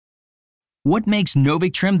What makes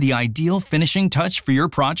NovikTrim the ideal finishing touch for your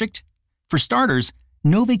project? For starters,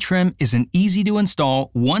 NovikTrim is an easy-to-install,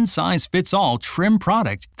 one-size-fits-all trim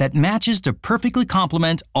product that matches to perfectly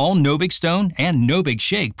complement all Novik Stone and Novik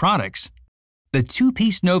Shake products. The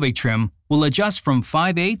two-piece NovikTrim will adjust from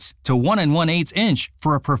 5/8 to 1 1/8 inch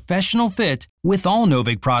for a professional fit with all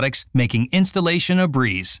Novik products, making installation a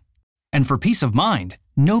breeze. And for peace of mind,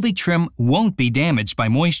 NovikTrim won't be damaged by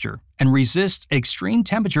moisture and resists extreme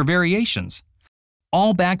temperature variations,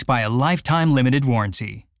 all backed by a lifetime limited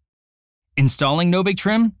warranty. Installing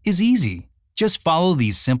NovikTrim is easy. Just follow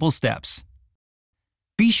these simple steps.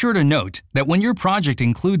 Be sure to note that when your project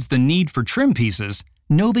includes the need for trim pieces,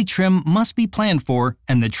 NovikTrim must be planned for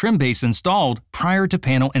and the trim base installed prior to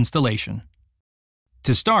panel installation.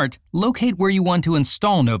 To start, locate where you want to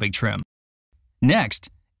install NovikTrim. Next,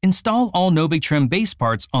 install all NovikTrim base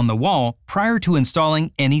parts on the wall prior to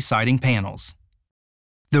installing any siding panels.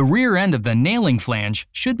 The rear end of the nailing flange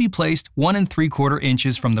should be placed 1 3/4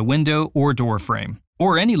 inches from the window or door frame,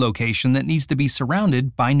 or any location that needs to be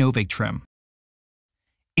surrounded by NovikTrim.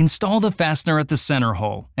 Install the fastener at the center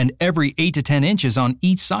hole and every 8 to 10 inches on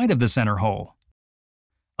each side of the center hole.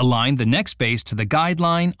 Align the next base to the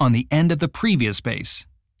guideline on the end of the previous base.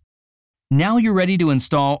 Now you're ready to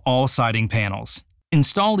install all siding panels.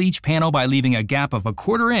 Install each panel by leaving a gap of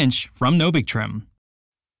 1/4 inch from NovikTrim.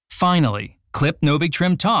 Finally, clip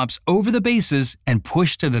NovikTrim tops over the bases and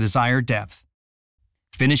push to the desired depth.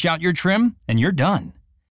 Finish out your trim and you're done.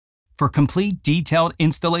 For complete detailed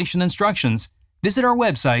installation instructions, visit our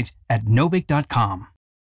website at novik.com.